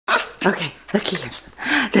Okay, look here.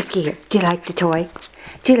 Look here. Do you like the toy?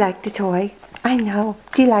 Do you like the toy? I know.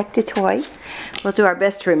 Do you like the toy? We'll do our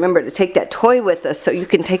best to remember to take that toy with us so you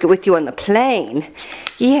can take it with you on the plane.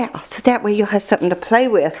 Yeah, so that way you'll have something to play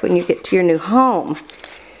with when you get to your new home.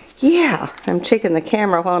 Yeah, I'm shaking the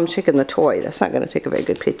camera while I'm shaking the toy. That's not going to take a very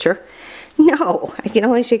good picture. No, I can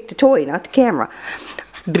only shake the toy, not the camera.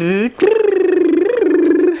 There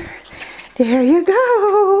you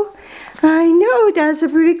go. I know, that's a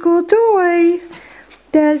pretty cool toy.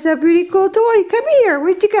 That's a pretty cool toy. Come here,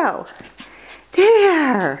 where'd you go?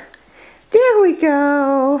 There. There we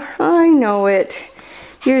go. I know it.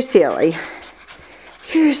 You're silly.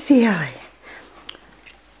 You're silly.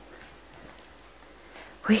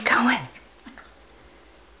 Where you going?